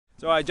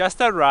So I just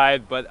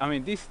arrived, but I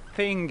mean, this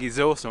thing is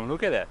awesome.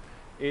 Look at that.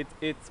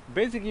 It's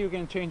basically you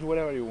can change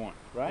whatever you want,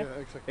 right?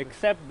 Yeah, exactly.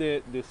 Except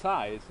the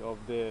size of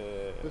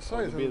the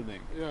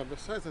building. Yeah, the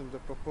size and the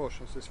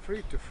proportions is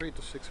 3 to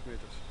 6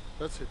 meters.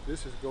 That's it.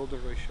 This is golden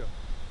ratio.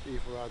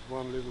 If we add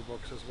one little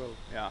box as well.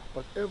 Yeah.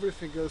 But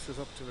everything else is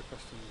up to the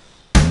customer.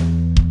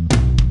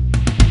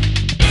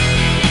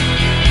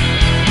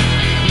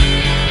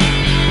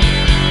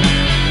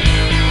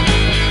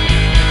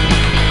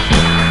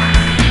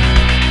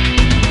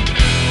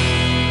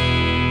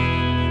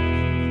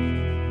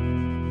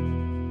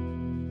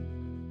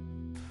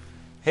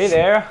 Hey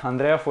there,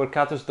 Andrea for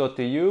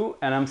katus.eu,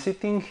 and I'm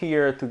sitting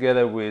here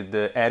together with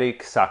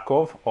Erki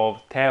Sakkov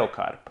of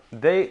Teokarp.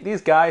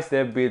 These guys,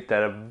 they built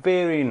a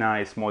very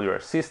nice modular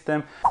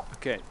system.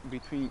 Okay,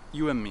 between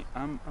you and me,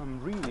 I'm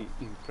really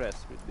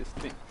impressed with this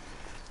thing.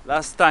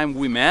 Last time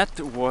we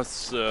met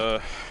was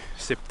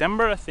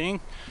September, I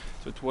think,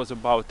 so it was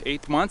about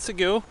 8 months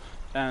ago,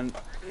 and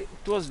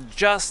it was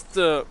just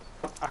a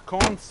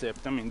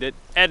concept. I mean, they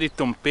had it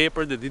on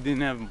paper, they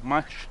didn't have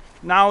much.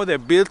 Now they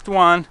built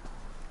one.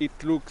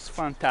 It looks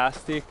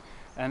fantastic,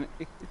 and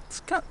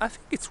I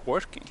think it's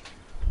working.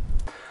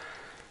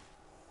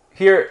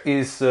 Here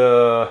is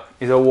a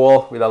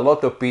wall with a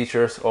lot of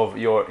pictures of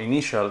your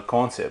initial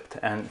concept,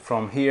 and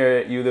from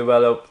here you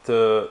developed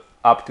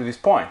up to this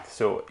point.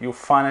 So you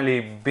finally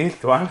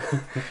built one.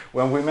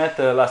 When we met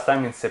last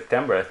time in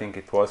September, I think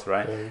it was,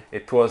 right?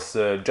 It was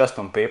just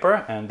on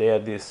paper, and they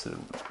had these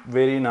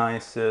very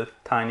nice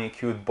tiny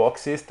cute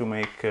boxes to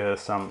make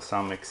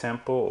some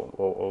example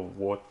of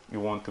what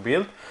you want to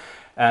build.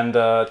 And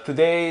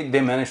today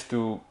they managed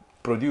to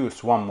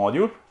produce one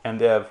module, and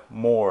they have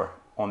more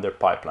on their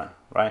pipeline,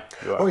 right?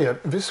 Oh yeah,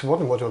 this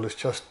one module is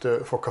just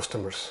for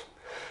customers,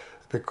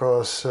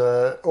 because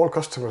all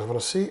customers want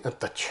to see and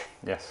touch.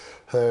 Yes.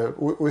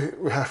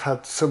 We have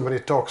had so many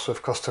talks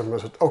with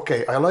customers that,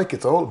 okay, I like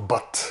it all,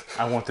 but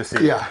I want to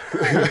see. Yeah.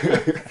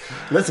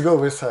 Let's go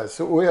with that.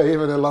 So we are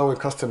even allowing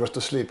customers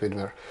to sleep in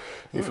there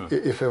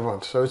if they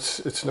want. So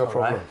it's no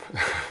problem.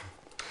 Right.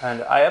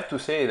 And I have to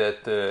say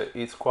that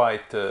it's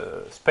quite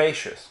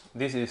spacious.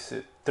 This is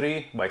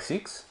 3 by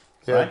 6,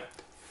 yeah. Right?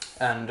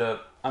 And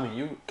I mean,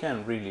 you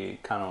can really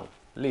kind of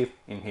live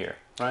in here,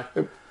 right?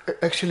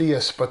 Actually,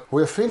 yes, but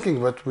we're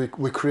thinking that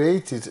we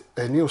created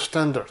a new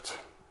standard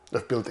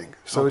of building.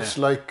 So okay. It's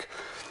like,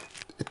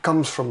 it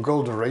comes from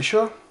golden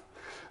ratio,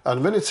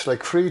 and when it's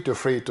like 3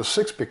 to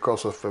 6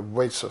 because of the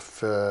weights of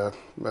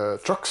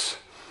trucks,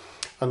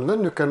 and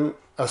then you can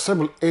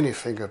assemble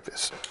anything of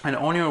this. And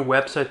on your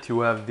website you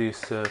have this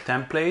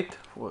template.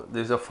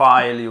 There's a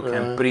file you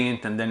can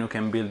print, and then you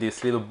can build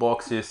these little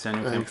boxes,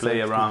 and you can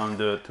play around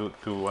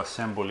to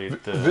assemble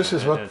it. This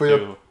is what we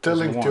are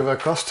telling to the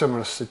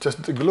customers.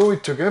 Just glue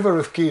it together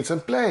with kids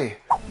and play.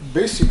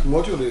 Basic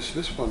module is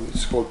this one.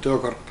 It's called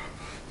Teokarp,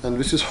 and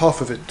this is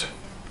half of it,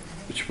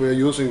 which we are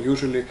using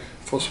usually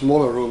for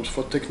smaller rooms,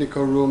 for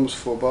technical rooms,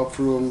 for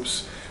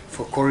bathrooms,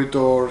 for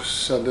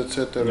corridors, and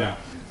etc. Yeah.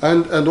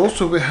 And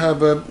also we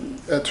have a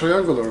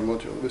triangular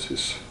module. This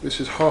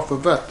is half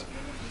of that.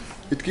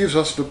 It gives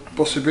us the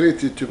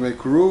possibility to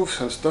make roofs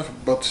and stuff,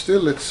 but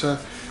still it's a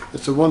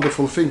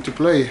wonderful thing to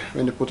play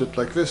when you put it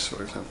like this,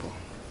 for example.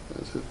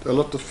 A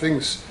lot of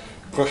things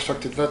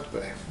constructed that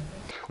way.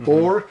 Mm-hmm.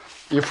 Or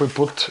if we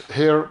put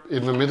here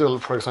in the middle,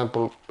 for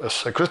example, a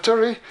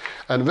secretary,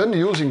 and when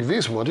using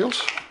these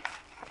modules,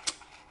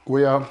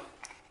 we are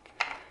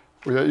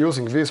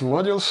using these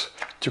modules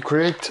to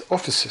create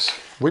offices.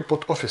 We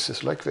put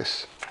offices like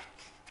this.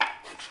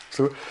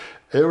 So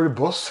every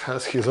boss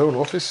has his own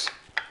office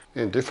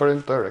in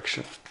different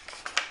direction.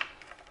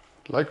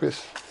 Like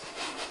this.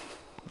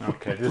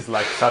 Okay, this is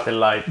like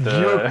satellite.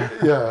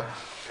 Yeah.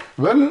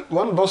 When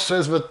one boss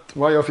says that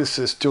my office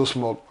is too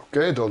small,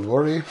 okay, don't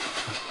worry.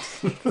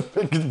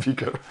 Make it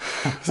bigger.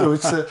 So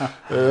it's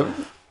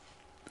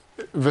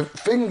the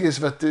thing is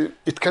that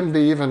it can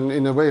be even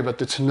in a way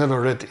that it's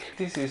never ready.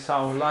 This is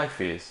how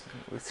life is.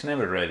 It's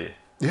never ready.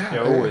 Yeah,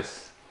 you're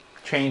always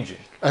changing.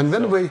 And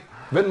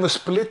when we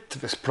split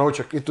this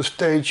project into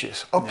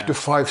stages, up to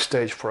 5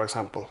 stages, for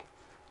example,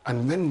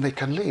 and then they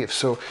can leave.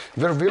 So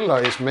their villa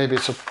is maybe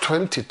it's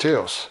 20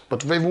 Teos,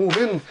 but they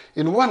move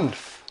in one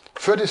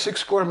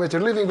 36 square meter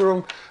living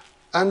room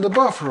and a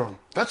bathroom.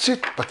 That's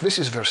it. But this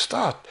is their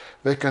start.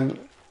 They can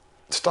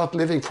start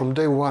living from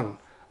day one.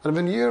 And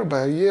then year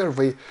by year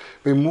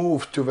we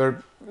move to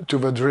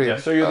the dream. Yeah,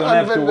 so you don't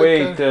have to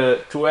wait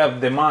to have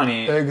the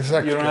money.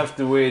 Exactly. You don't have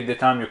to wait the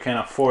time you can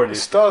afford it.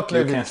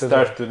 You can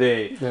start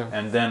today,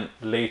 and then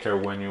later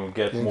when you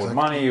get more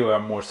money, you are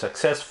more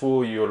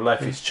successful, your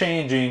life is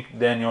changing,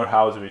 then your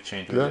house will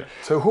change. Yeah.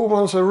 So who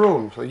wants a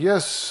room? So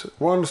yes,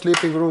 1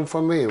 sleeping room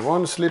for me,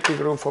 1 sleeping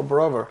room for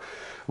brother.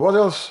 What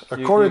else? A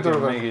corridor. You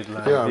can make it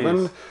like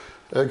this.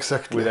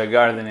 Exactly. With a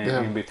garden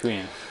in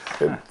between.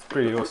 It's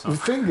pretty awesome. The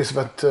thing is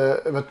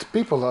that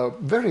people are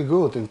very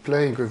good in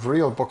playing with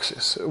real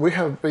boxes. We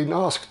have been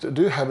asked,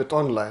 do you have it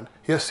online?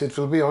 Yes, it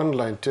will be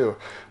online too.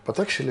 But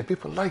actually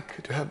people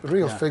like to have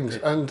real things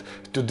and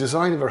to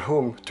design their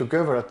home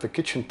together at the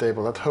kitchen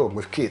table at home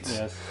with kids.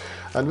 Yes.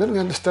 And when we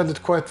understand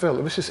it quite well,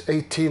 this is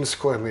 18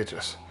 square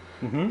meters.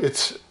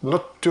 It's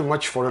not too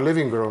much for a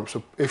living room.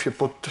 So if you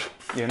put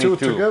two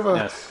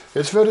together,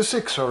 it's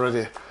 36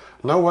 already.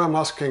 Now I'm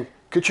asking,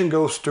 kitchen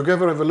goes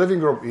together with the living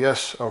room?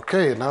 Yes,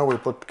 okay, now we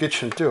put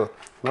kitchen too.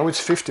 Now it's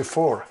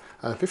 54.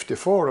 And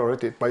 54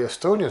 already by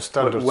Estonian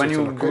standards. But when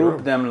you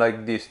group them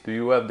like this, do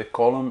you have the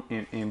column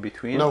in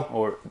between? No.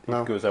 Or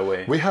it goes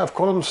away? We have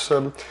columns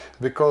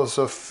because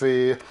of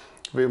the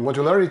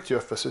modularity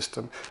of the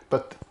system.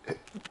 But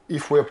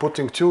if we are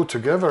putting two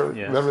together,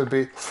 there will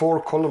be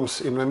 4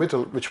 columns in the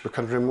middle which we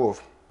can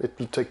remove. It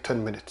will take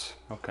 10 minutes.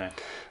 Okay.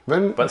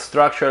 But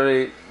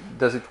structurally,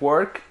 does it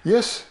work?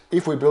 Yes.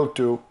 If we build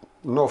to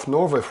North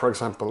Norway, for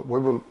example, we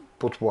will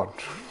put 1.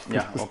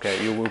 Yeah,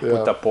 okay, you will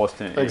put a post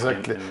in.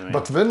 Exactly.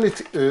 But when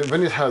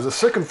it has a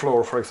second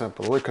floor, for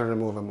example, we can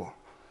remove them more.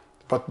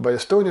 But by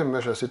Estonian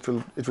measures, it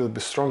will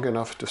be strong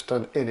enough to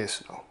stand any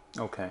snow.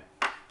 Okay,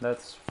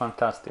 that's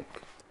fantastic.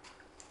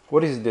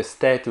 What is the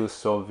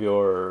status of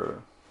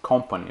your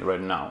company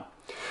right now?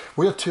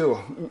 We are two,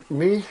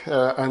 me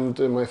and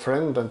my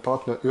friend and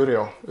partner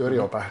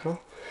Yrjö Pähno.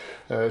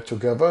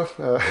 Together,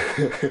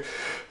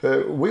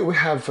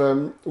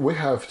 we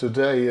have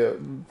today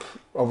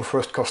our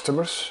first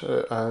customers,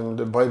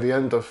 and by the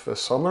end of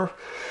summer,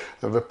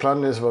 the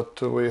plan is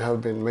that we have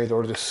been made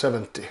already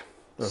 70.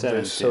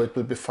 70. So it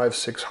will be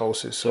 5-6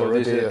 houses so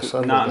already.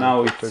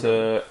 Now it's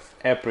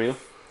April,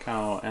 kind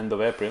of end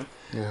of April.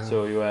 Yeah.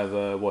 So you have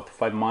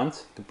 5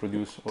 months to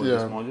produce all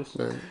these modules.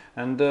 Yeah.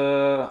 And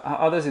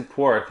how does it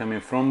work? I mean,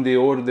 from the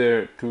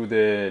order to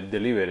the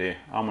delivery,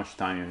 how much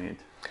time you need?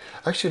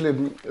 Actually,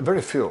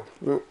 very few.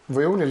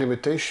 The only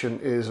limitation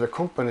is the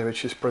company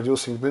which is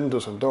producing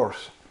windows and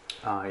doors.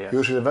 Yes.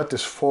 Usually that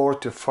is 4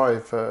 to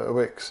 5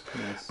 weeks.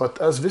 Yes.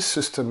 But as this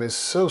system is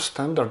so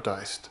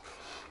standardized,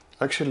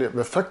 actually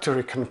the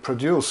factory can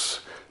produce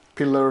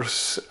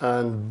pillars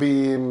and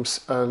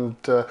beams and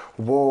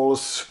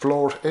walls,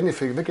 floor,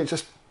 anything. They can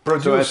just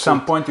produce. So at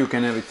some point you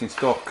can have it in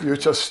stock. You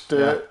just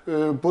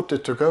put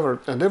it together,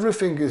 and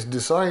everything is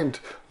designed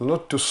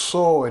not to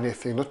saw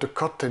anything, not to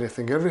cut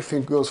anything.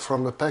 Everything goes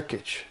from the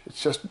package.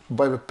 It's just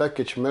by the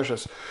package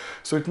measures.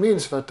 So it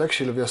means that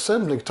actually the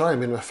assembling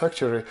time in the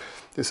factory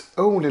is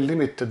only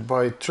limited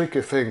by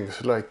tricky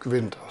things like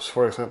windows,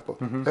 for example.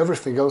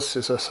 Everything else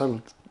is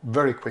assembled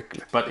very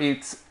quickly. But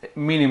it's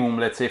minimum,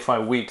 let's say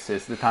 5 weeks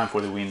is the time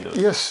for the windows.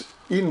 Yes,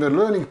 in the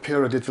learning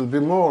period it will be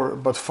more,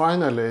 but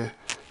finally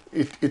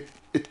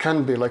it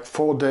can be like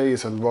 4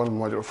 days and 1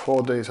 module,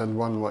 4 days and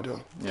 1 module.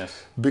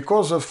 Yes.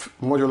 Because of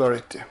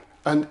modularity.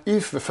 And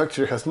if the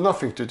factory has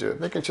nothing to do,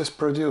 they can just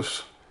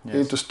produce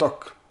into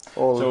stock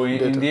all So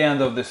in the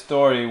end of the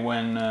story,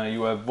 when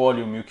you have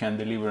volume, you can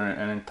deliver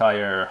an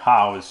entire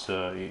house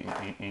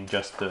in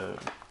just a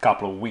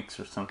couple of weeks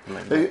or something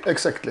like that.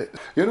 Exactly.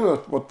 You know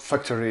what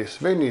factory is?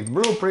 They need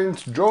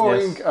blueprints,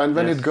 drawing, and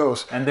then it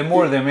goes. And the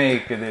more they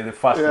make, the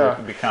faster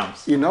it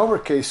becomes. In our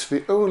case,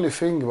 the only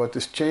thing what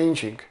is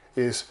changing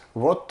is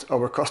what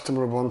our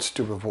customer wants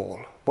to the wall,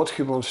 what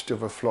he wants to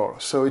the floor.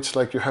 So it's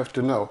like you have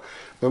to know.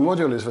 The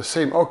module is the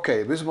same.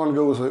 Okay, this one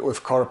goes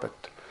with carpet.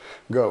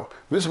 Go.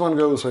 This one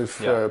goes with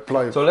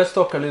plywood. So let's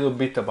talk a little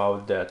bit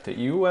about that.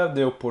 You have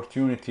the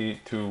opportunity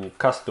to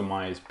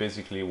customize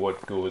basically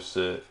what goes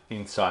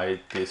inside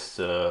these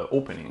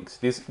openings.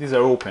 These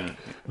are open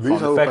from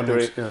the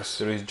factory. Yes.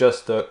 There is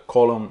just a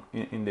column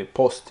in the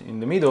post in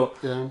the middle,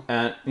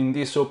 and in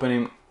this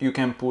opening you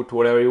can put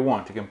whatever you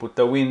want. You can put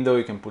a window,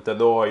 you can put a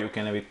door, you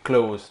can have it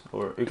closed,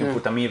 or you can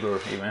put a mirror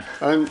even.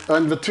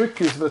 And the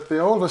trick is that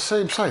they're all the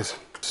same size.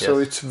 So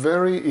it's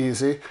very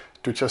easy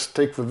to just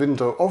take the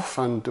window off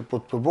and to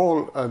put the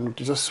wall and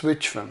just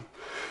switch them.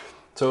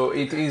 So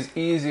it is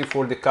easy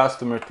for the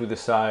customer to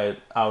decide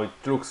how it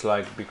looks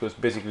like, because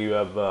basically you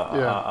have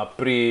a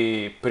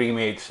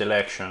pre-made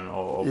selection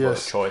of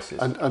choices.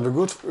 And the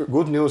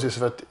good news is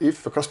that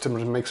if the customer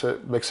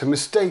makes a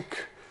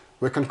mistake,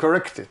 we can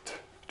correct it.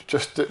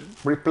 Just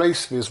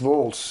replace these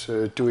walls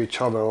to each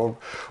other, or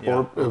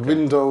a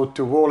window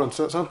to wall and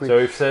something. So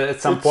if at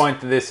some point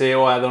they say,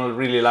 "Oh, I don't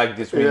really like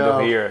this window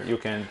here," you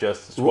can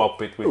just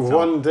swap it with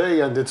one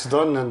day, and it's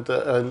done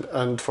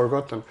and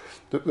forgotten.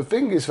 The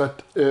thing is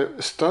that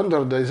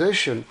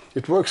standardization,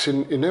 it works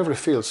in every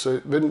field. So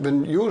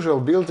when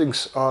usual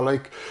buildings are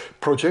like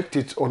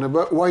projected on a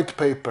white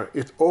paper,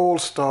 it all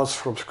starts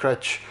from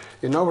scratch.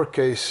 In our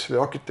case, the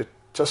architect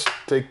just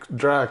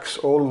drags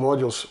all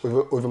modules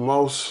with a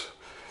mouse,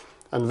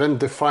 and then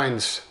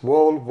defines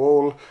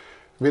wall,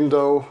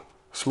 window,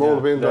 small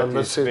window, and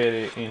that's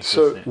it.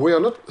 So we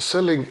are not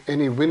selling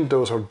any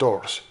windows or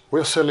doors. We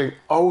are selling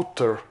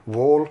outer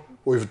wall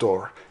with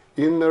door,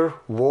 inner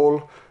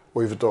wall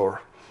with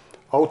door,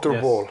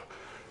 outer wall,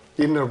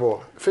 inner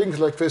wall, things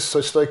like this. So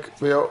it's like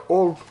we are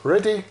all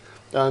ready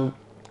and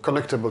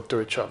connectable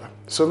to each other.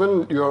 So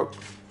when you are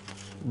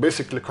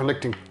basically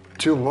connecting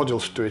 2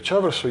 modules to each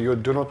other, so you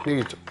do not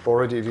need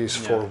already these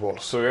 4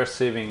 walls. So you're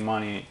saving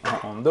money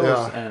on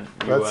those, and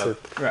that's it.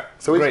 Yeah.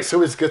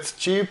 So it gets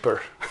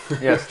cheaper.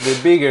 Yes, the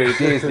bigger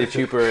it is, the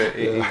cheaper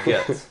it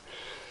gets.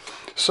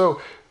 So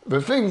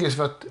The thing is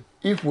that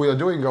if we are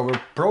doing our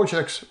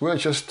projects, we are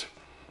just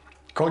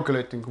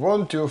calculating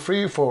 1, 2,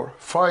 3, 4,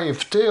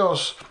 5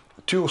 Teos,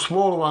 2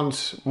 small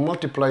ones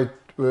multiplied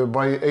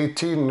by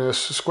 18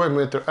 square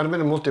meter and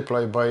then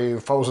multiply by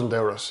 1,000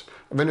 euros.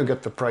 Then you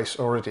get the price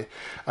already,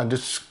 and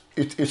it's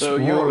so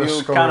more or less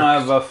you correct. kind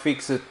of have a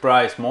fixed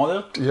price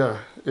model. Yeah.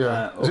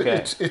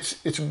 Okay.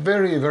 It's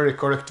very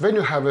correct. When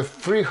you have a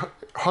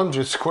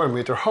 300 square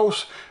meter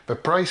house, the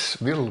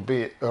price will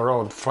be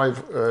around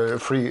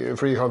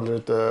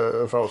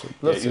 300,000.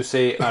 Yeah, you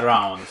say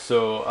around.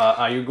 So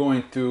are you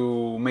going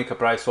to make a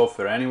price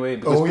offer anyway?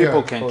 Because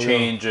people can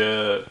change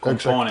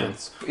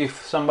components. Exactly.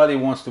 If somebody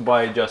wants to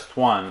buy just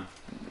one,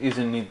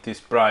 isn't it this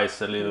price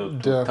a little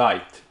too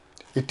tight?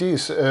 It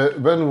is.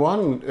 When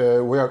one,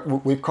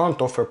 we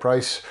can't offer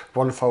price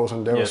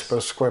 1,000 euros per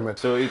square meter.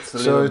 So it's a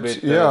little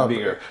bit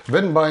bigger.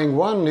 When buying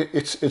one,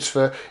 it's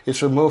the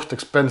most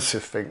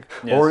expensive thing.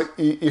 Yes. Or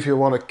if you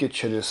want a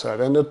kitchen inside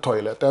and a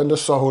toilet and a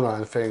sauna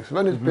and things,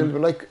 then it will be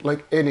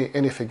like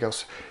anything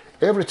else.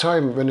 Every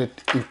time when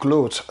it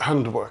includes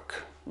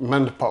handwork,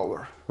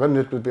 manpower, then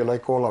it will be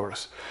like all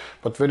ours.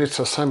 But when it's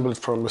assembled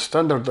from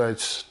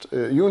standardized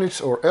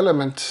units or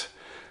elements,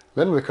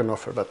 then we can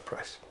offer that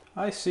price.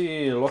 I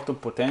see a lot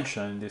of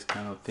potential in this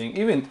kind of thing,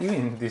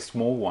 even this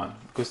small one,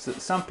 because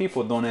some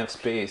people don't have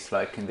space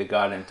like in the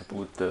garden to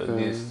put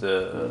this.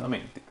 I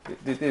mean,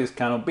 this is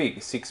kind of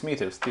big, 6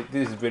 meters.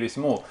 This is very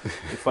small.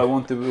 If I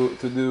want to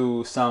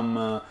do some,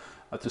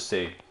 how to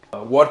say,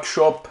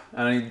 workshop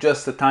and it's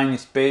just a tiny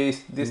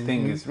space, this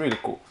thing is really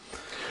cool.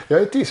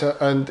 Yeah, it is.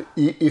 And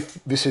if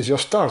this is your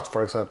start,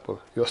 for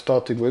example, you're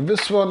starting with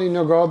this one in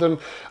your garden,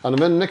 and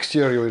then next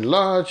year you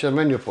enlarge, and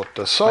then you put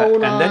the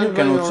sauna. And then you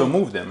can also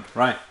move them,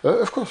 right?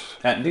 Of course.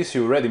 And this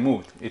you already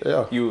moved.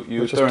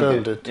 You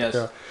turned it. Yes.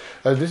 Yeah.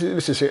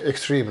 This is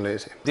extremely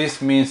easy.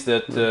 This means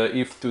that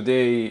if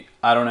today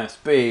I don't have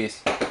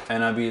space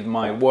and I build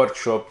my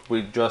workshop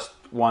with just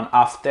one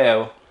half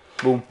Teo,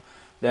 boom.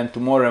 Then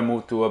tomorrow I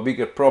move to a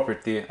bigger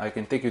property, I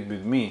can take it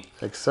with me.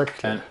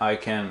 Exactly. And I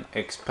can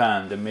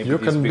expand and maybe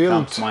this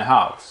becomes my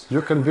house.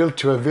 You can build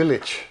to a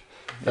village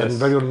and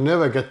then you'll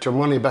never get your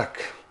money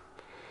back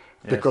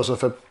because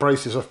of the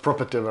prices of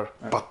property there.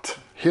 But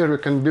here you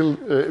can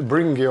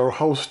bring your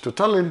house to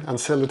Tallinn and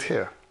sell it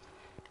here.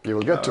 You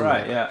will get to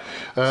money.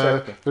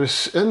 Exactly.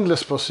 There's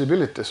endless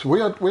possibilities.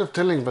 We are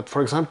telling that,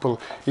 for example,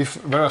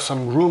 if there are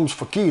some rooms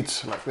for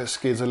kids, like these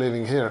kids are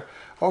living here,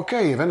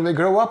 okay, when they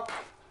grow up,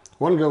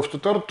 one goes to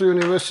Tartu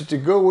University,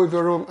 go with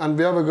your room, and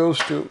the other goes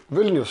to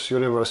Vilnius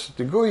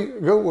University, go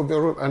with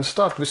your room and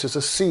start. This is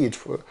a seed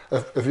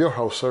of your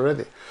house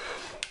already.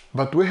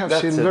 But we have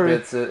seen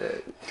that's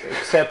an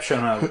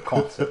exceptional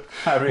concept.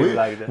 I really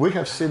like that. We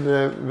have seen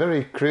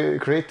very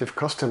creative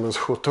customers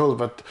who told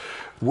that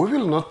we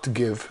will not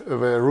give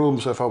the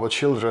rooms of our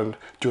children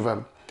to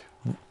them.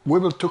 We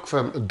will take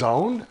them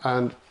down,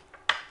 and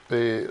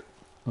the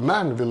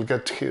man will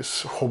get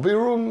his hobby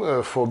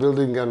room for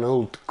building an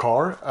old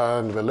car,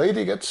 and the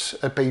lady gets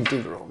a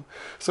painting room.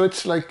 So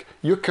it's like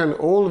you can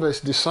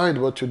always decide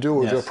what to do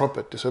with your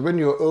property. So when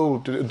you're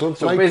old, you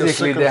don't like the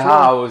second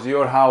floor.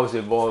 Your house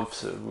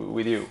evolves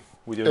with you,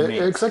 with your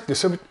needs. Exactly.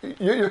 So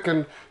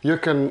you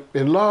can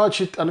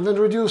enlarge it and then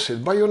reduce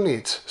it by your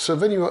needs. So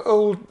when you are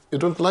old, you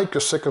don't like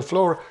your second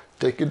floor,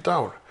 take it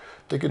down.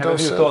 Have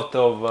you thought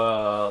of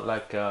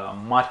like a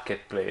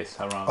marketplace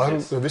around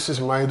this? This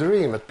is my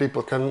dream, that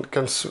people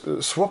can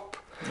swap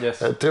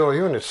Teo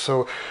units.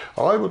 So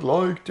I would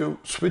like to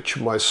switch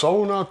my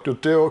sauna to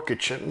Teo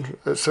kitchen.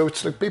 So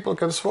it's like people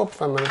can swap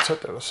them, and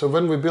etc. So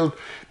when we build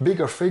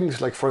bigger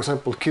things, like for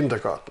example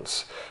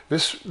kindergartens,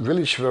 this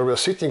village where we are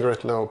sitting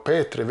right now,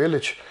 Petri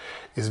village,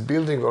 is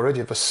building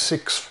already the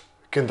 6th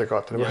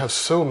kindergarten. We have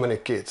so many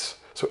kids.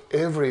 So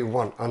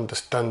everyone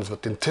understands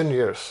that in 10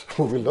 years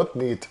we will not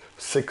need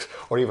 6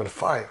 or even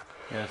 5.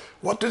 Yes.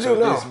 What to do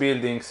now? These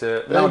buildings,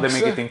 now they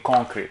make it in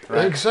concrete,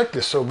 right?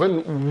 Exactly. So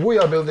when we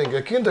are building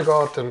a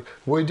kindergarten,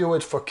 we do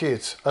it for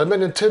kids. And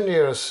then in 10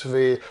 years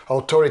the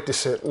authorities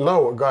say,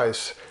 no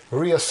guys,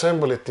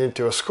 reassemble it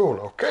into a school.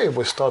 Okay,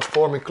 we start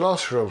forming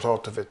classrooms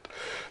out of it.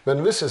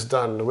 When this is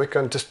done, we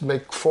can just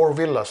make 4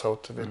 villas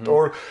out of it,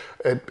 or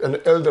an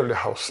elderly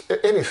house,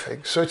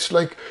 anything. So it's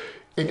like,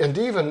 and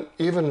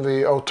even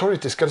the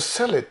authorities can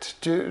sell it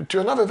to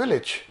another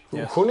village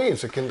who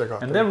needs a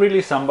kindergarten. And then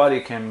really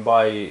somebody can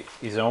buy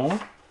his own,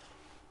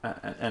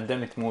 and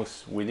then it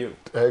moves with you.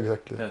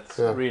 Exactly. That's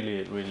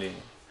really, really.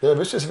 Yeah,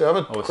 this is the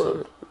other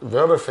awesome.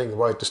 The other thing.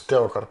 Why it is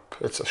Teokarp?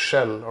 It's a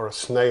shell or a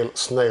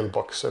snail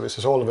box. So this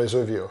is always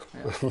with you.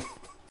 Yeah.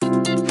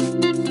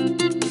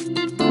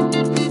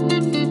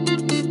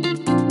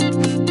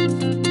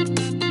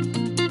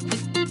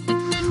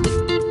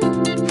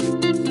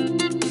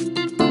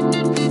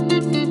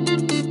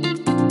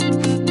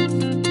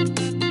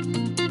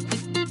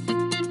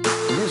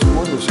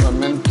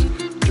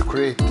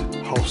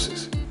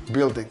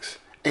 Buildings,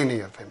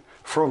 any of them,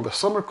 from the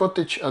summer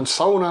cottage and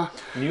sauna.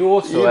 You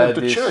also had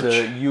this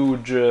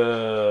huge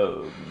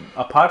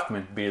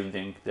apartment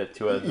building that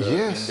you had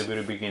yes. in the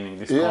very beginning,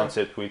 this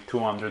concept with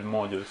 200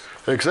 modules.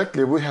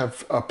 Exactly, we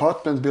have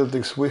apartment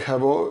buildings, we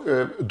have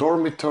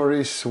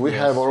dormitories, we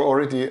have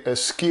already a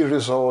ski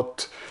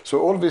resort. So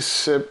all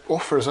these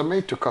offers are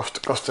made to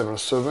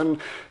customers. So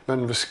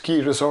when the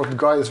ski resort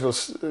guys will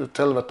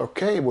tell that,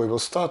 okay, we will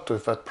start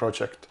with that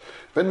project,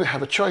 then we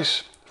have a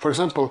choice. For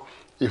example,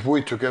 if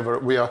we together,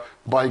 we are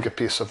buying a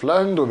piece of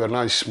land or a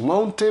nice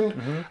mountain,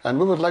 and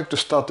we would like to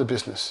start a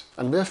business.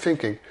 And we're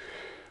thinking,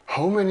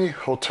 how many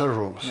hotel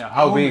rooms? Yeah,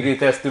 how big it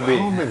has to be?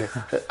 How many?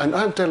 And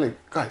I'm telling,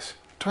 guys,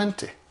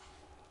 20.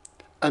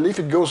 And if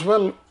it goes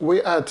well,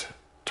 we add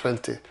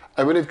 20.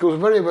 And when it goes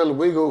very well,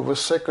 we go with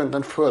second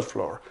and third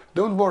floor.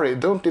 Don't worry,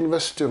 don't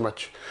invest too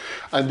much.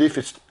 And if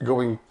it's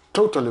going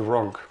totally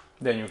wrong,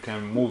 then you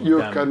can move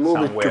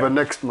it to the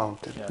next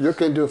mountain. Yes. You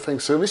can do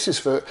things. So this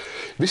is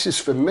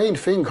the main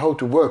thing, how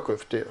to work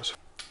with deals.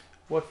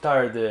 What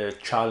are the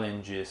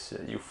challenges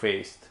you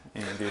faced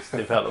in this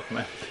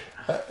development?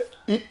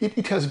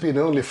 It has been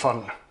only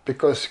fun,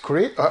 because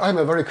I'm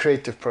a very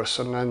creative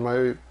person, and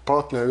my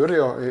partner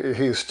Yrjö,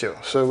 he is too.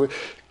 So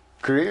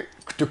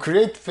to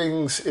create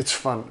things, it's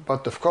fun.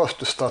 But of course,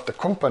 to start a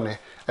company,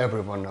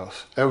 everyone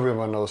knows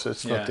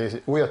it's not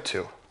easy. We are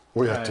two.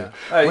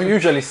 It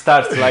usually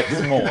starts like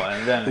small,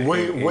 and then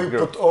we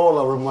put all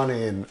our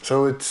money in.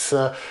 So it's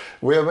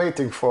we are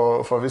waiting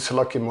for this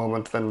lucky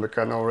moment when we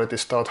can already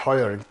start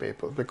hiring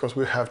people, because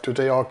we have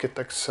today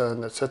architects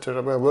and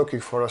etc. They're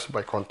working for us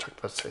by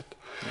contract. That's it.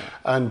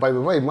 Yeah. And by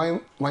the way,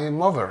 my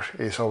mother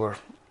is our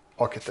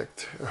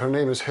architect. Her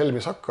name is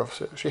Erki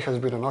Sakkov. She has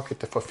been an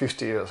architect for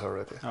 50 years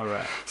already. All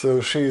right.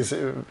 So she's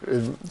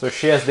so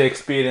she has the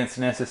experience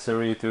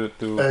necessary to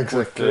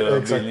put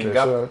building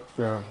up.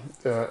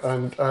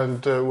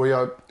 So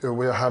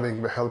we are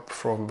having the help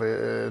from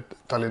the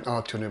Tallinn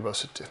Art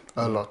University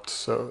a lot.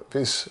 So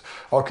these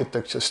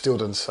architecture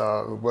students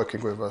are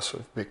working with us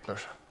with big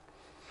pleasure.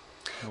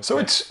 Okay. So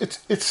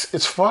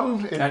it's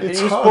fun.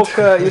 It's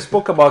hard. You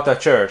spoke about a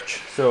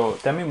church. So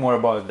tell me more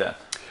about that.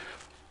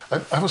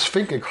 I was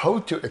thinking how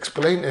to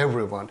explain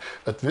everyone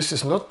that this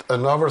is not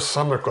another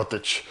summer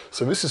cottage.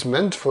 So this is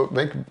meant for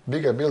make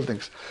bigger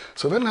buildings.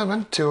 So then I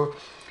went to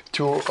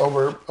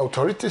our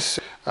authorities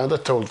and I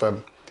told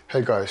them,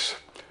 hey guys,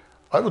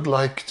 I would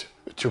like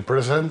to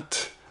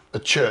present a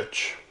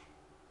church,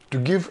 to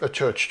give a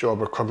church to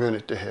our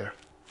community here.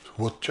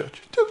 What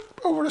church?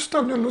 Our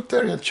Estonian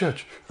Lutheran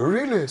church.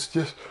 Really? It's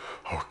just,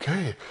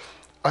 okay.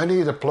 I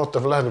need a plot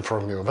of land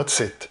from you, that's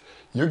it.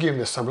 You give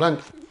me some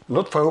land.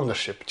 Not for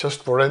ownership,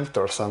 just for rent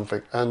or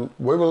something, and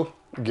we will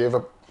give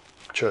a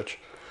church.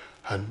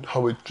 And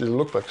how it will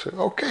look like. So,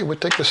 okay, we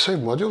take the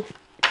same module,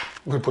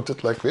 we put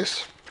it like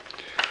this,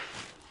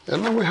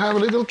 and then we have a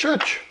little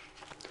church.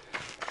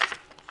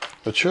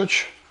 The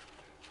church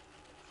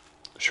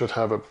should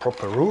have a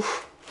proper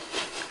roof,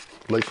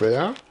 like they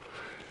are.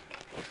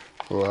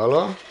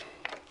 Voila.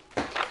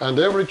 And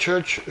every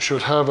church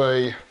should have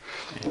a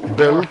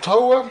bell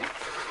tower.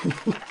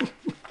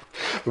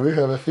 We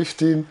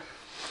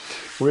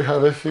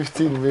have a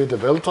 15-meter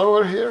bell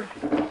tower here,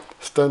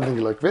 standing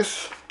like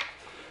this,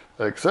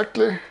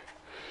 exactly.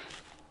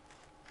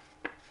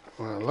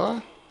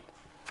 Voila.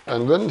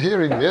 And then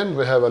here in the end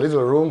we have a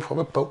little room for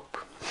the Pope.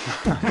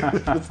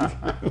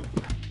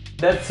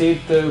 That's it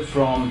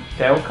from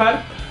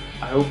Teokarp.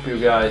 I hope you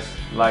guys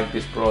like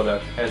this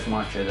product as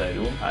much as I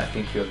do. I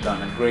think you have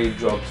done a great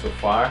job so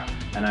far,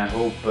 and I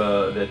hope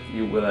that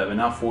you will have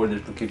enough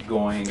orders to keep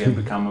going and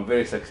become a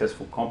very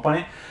successful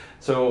company.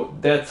 So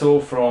that's all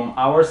from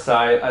our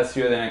side. I'll see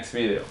you in the next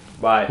video.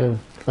 Bye. Yeah,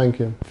 thank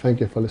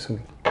you for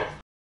listening.